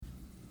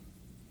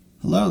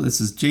Hello, this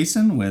is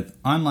Jason with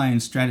Online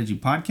Strategy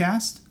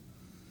Podcast,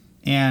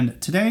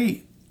 and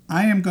today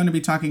I am going to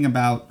be talking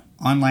about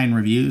online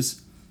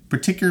reviews,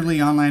 particularly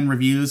online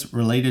reviews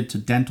related to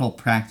dental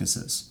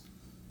practices.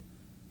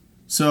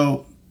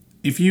 So,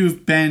 if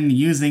you've been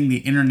using the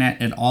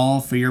internet at all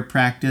for your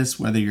practice,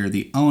 whether you're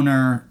the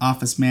owner,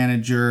 office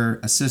manager,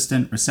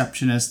 assistant,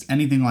 receptionist,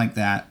 anything like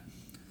that,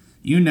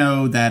 you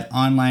know that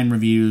online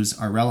reviews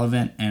are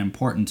relevant and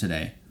important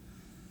today.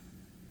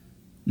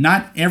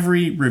 Not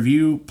every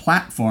review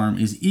platform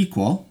is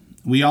equal.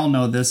 We all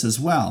know this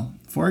as well.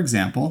 For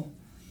example,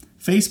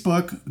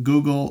 Facebook,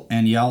 Google,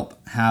 and Yelp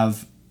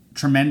have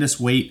tremendous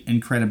weight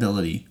and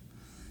credibility.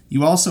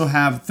 You also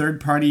have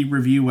third-party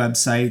review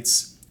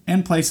websites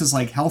and places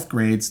like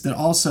Healthgrades that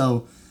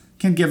also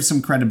can give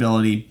some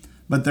credibility,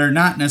 but they're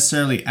not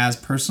necessarily as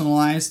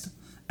personalized.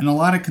 And a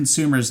lot of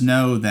consumers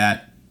know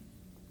that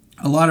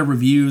a lot of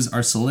reviews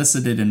are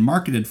solicited and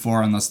marketed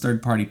for on those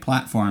third-party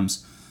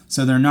platforms,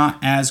 so they're not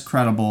as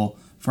credible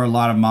for a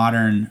lot of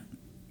modern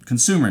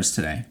consumers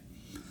today.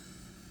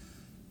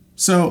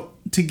 So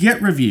to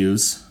get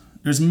reviews,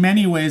 there's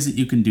many ways that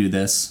you can do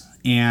this,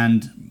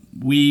 and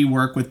we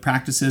work with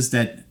practices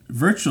that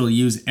virtually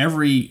use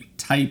every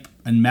type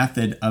and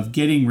method of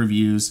getting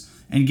reviews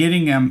and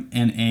getting them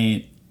in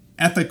an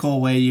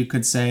ethical way, you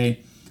could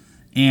say,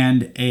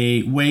 and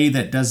a way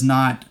that does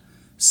not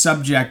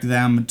subject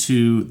them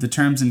to the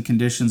terms and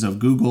conditions of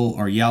Google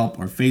or Yelp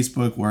or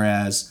Facebook,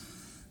 whereas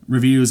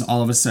reviews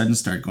all of a sudden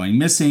start going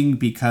missing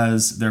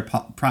because their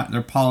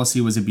policy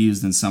was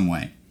abused in some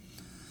way.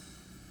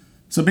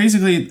 So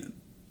basically,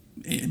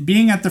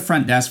 being at the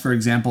front desk, for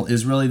example,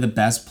 is really the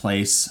best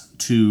place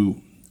to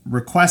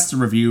request a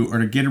review or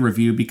to get a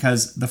review,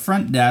 because the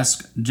front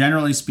desk,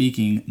 generally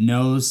speaking,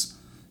 knows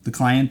the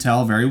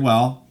clientele very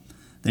well.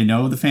 They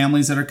know the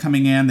families that are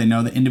coming in, they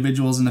know the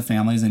individuals in the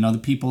families, they know the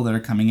people that are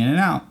coming in and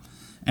out.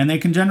 And they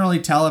can generally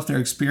tell if their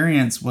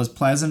experience was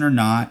pleasant or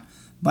not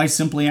by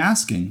simply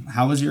asking,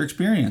 how was your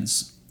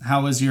experience?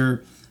 How was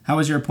your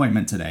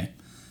appointment today?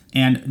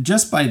 And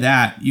just by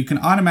that, you can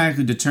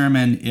automatically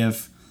determine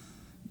if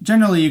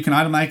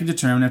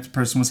the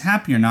person was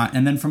happy or not.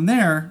 And then from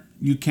there,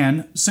 you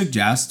can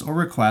suggest or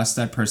request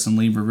that person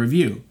leave a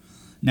review.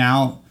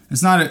 Now,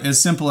 it's not as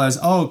simple as,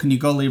 can you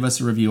go leave us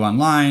a review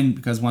online?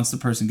 Because once the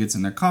person gets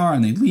in their car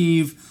and they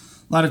leave,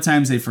 a lot of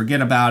times they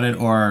forget about it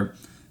or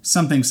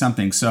something.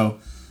 So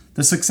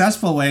the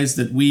successful ways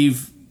that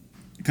we've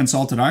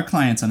consulted our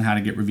clients on how to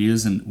get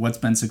reviews and what's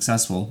been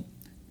successful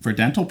for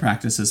dental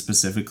practices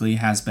specifically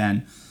has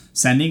been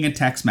sending a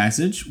text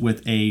message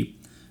with a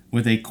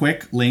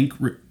quick link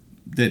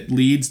that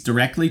leads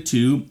directly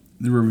to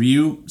the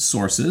review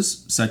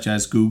sources such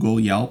as Google,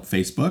 Yelp,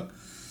 Facebook.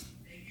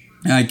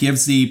 It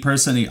gives the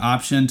person the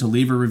option to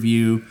leave a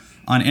review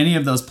on any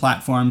of those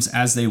platforms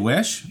as they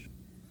wish.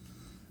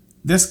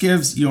 This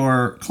gives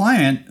your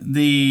client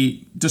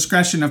the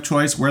discretion of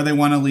choice where they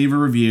want to leave a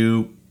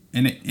review,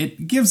 and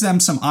it gives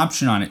them some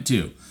option on it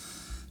too.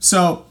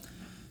 So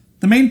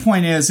the main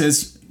point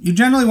is you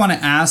generally want to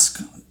ask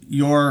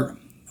your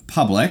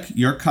public,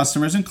 your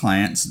customers and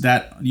clients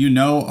that you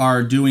know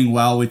are doing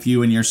well with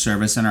you and your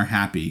service and are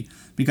happy.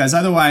 Because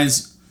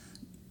otherwise,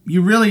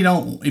 you really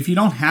don't, if you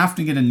don't have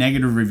to get a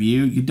negative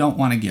review, you don't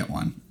want to get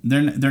one.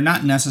 They're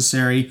not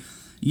necessary.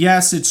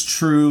 Yes, it's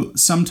true.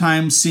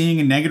 Sometimes seeing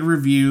a negative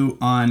review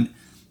on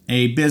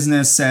a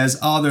business says,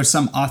 there's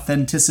some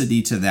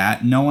authenticity to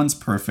that. No one's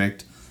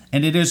perfect.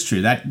 And it is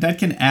true. That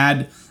can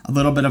add a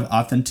little bit of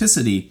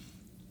authenticity.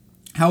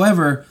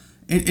 However,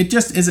 it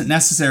just isn't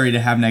necessary to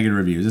have negative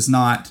reviews. It's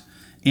not.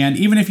 And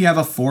even if you have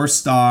a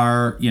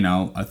 4-star, a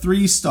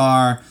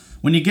 3-star,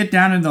 when you get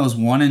down to those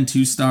 1 and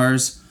 2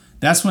 stars,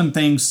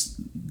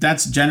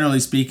 that's generally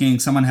speaking,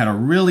 someone had a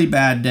really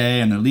bad day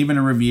and they're leaving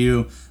a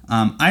review.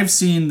 I've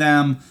seen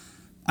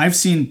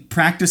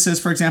practices,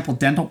 for example,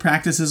 dental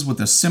practices with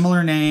a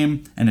similar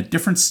name and a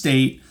different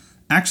state,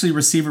 actually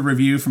receive a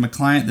review from a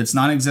client that's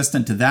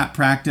non-existent to that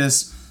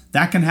practice.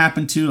 That can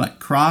happen too, like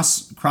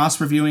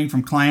cross reviewing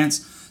from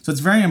clients. So it's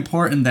very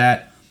important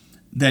that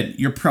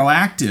you're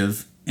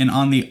proactive and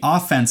on the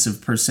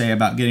offensive per se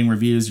about getting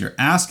reviews. You're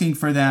asking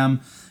for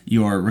them,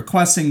 you're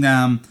requesting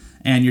them,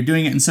 and you're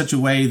doing it in such a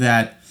way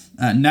that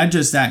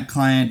nudges that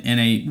client in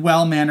a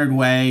well-mannered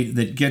way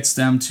that gets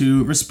them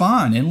to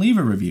respond and leave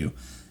a review.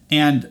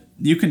 And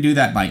you can do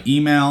that by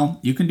email.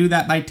 You can do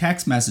that by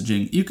text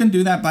messaging. You can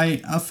do that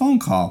by a phone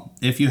call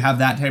if you have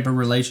that type of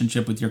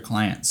relationship with your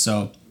clients.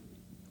 So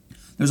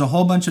there's a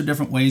whole bunch of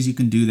different ways you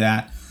can do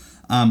that.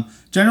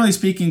 Generally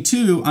speaking,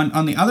 too,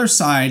 on the other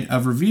side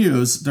of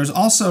reviews, there's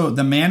also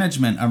the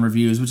management of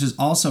reviews, which is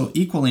also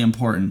equally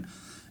important.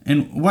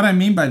 And what I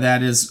mean by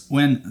that is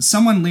when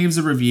someone leaves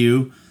a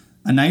review,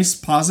 a nice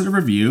positive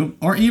review,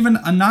 or even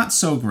a not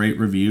so great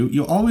review,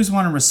 you always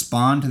want to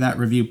respond to that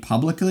review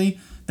publicly.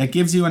 That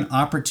gives you an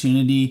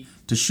opportunity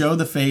to show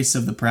the face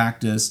of the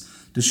practice,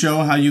 to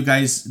show how you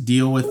guys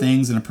deal with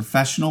things in a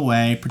professional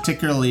way,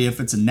 particularly if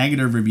it's a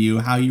negative review,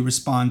 how you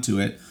respond to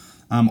it,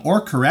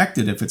 or correct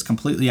it if it's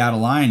completely out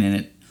of line. And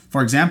it,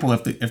 for example,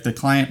 if the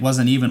client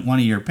wasn't even one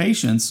of your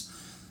patients,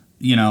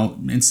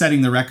 in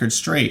setting the record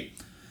straight.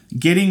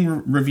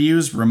 Getting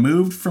reviews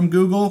removed from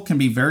Google can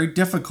be very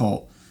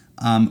difficult,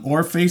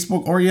 or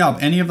Facebook or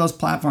Yelp. Any of those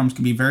platforms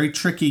can be very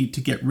tricky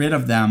to get rid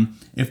of them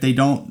if they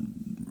don't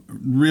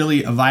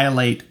really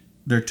violate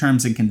their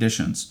terms and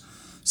conditions.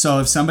 So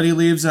if somebody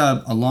leaves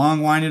a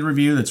long-winded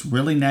review that's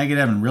really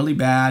negative and really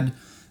bad,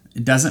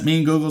 it doesn't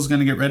mean Google's going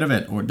to get rid of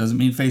it, or it doesn't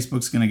mean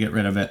Facebook's going to get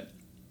rid of it.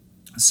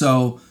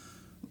 So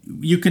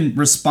you can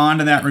respond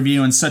to that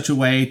review in such a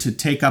way to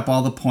take up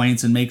all the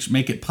points and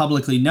make it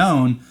publicly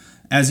known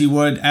as you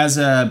would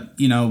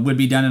would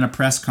be done in a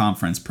press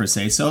conference per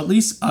se. So at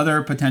least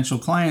other potential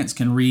clients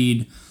can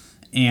read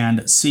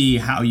and see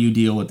how you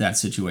deal with that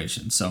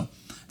situation. So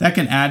that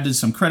can add to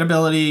some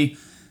credibility,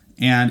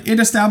 and it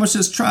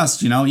establishes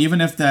trust.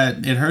 Even if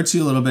it hurts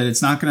you a little bit,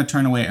 it's not going to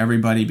turn away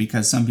everybody,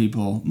 because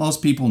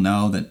most people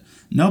know that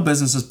no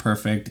business is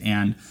perfect,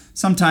 and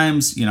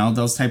sometimes,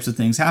 those types of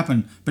things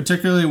happen,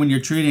 particularly when you're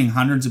treating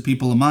hundreds of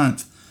people a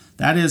month.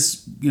 That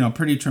is,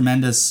 pretty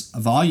tremendous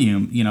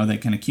volume,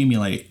 that can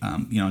accumulate,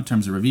 in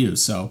terms of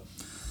reviews. So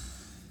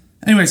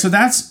anyway, so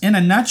that's in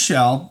a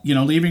nutshell,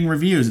 leaving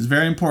reviews is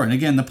very important.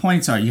 Again, the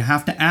points are you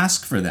have to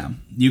ask for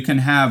them. You can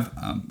have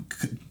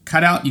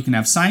you can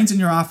have signs in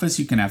your office.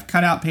 You can have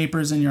cutout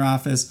papers in your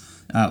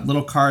office,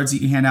 little cards that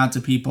you hand out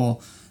to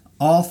people,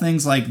 all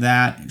things like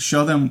that.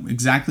 Show them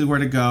exactly where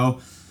to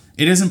go.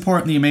 It is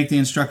important that you make the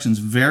instructions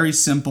very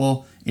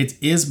simple. It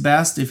is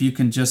best if you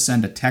can just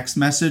send a text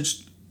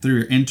message through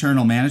your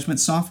internal management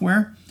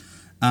software,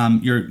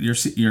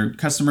 your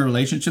customer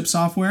relationship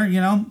software.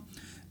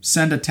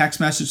 Send a text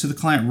message to the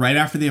client right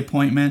after the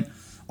appointment,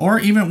 or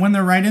even when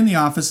they're right in the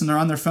office and they're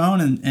on their phone,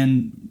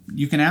 and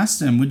you can ask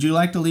them, would you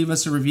like to leave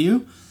us a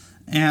review?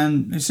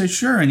 And they say,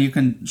 sure. And you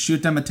can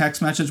shoot them a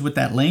text message with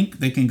that link.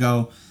 They can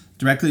go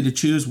directly to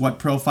choose what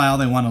profile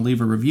they want to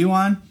leave a review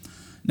on.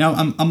 Now,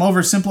 I'm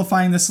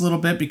oversimplifying this a little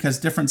bit, because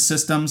different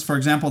systems, for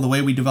example, the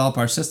way we develop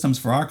our systems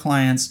for our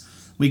clients,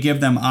 we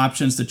give them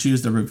options to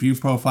choose the review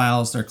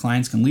profiles their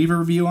clients can leave a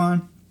review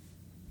on.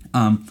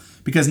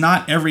 Because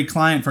not every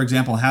client, for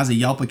example, has a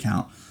Yelp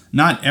account.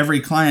 Not every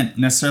client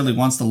necessarily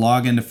wants to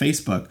log into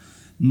Facebook.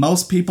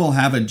 Most people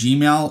have a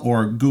Gmail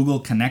or Google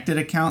connected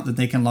account that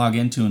they can log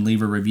into and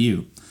leave a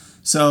review.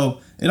 So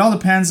it all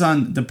depends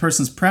on the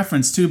person's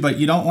preference too, but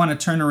you don't want to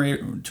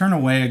turn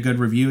away a good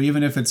review,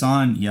 even if it's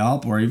on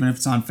Yelp or even if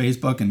it's on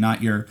Facebook and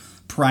not your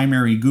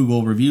primary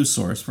Google review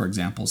source, for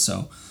example.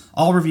 So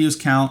all reviews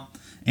count,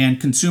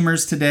 and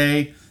consumers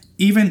today,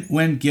 even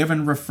when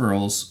given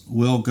referrals,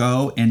 will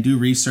go and do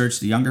research.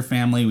 The younger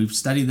family, we've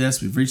studied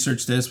this, we've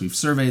researched this, we've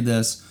surveyed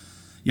this.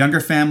 Younger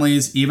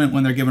families, even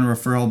when they're given a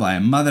referral by a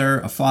mother,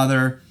 a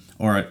father,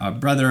 or a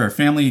brother or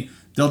family,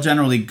 they'll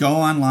generally go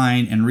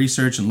online and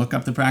research and look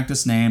up the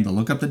practice name. They'll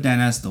look up the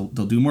dentist. They'll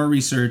do more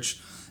research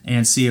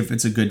and see if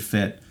it's a good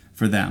fit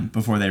for them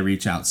before they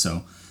reach out.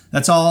 So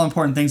that's all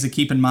important things to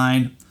keep in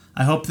mind.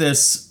 I hope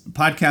this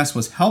podcast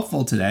was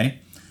helpful today.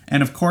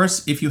 And of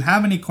course, if you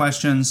have any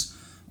questions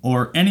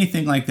or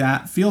anything like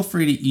that, feel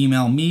free to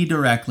email me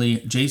directly,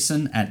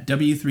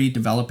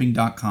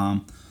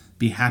 jason@w3developing.com.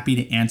 Be happy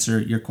to answer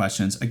your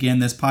questions. Again,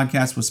 this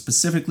podcast was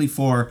specifically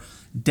for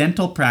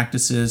dental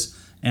practices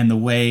and the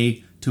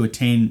way to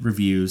attain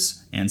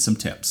reviews and some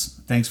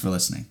tips. Thanks for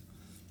listening.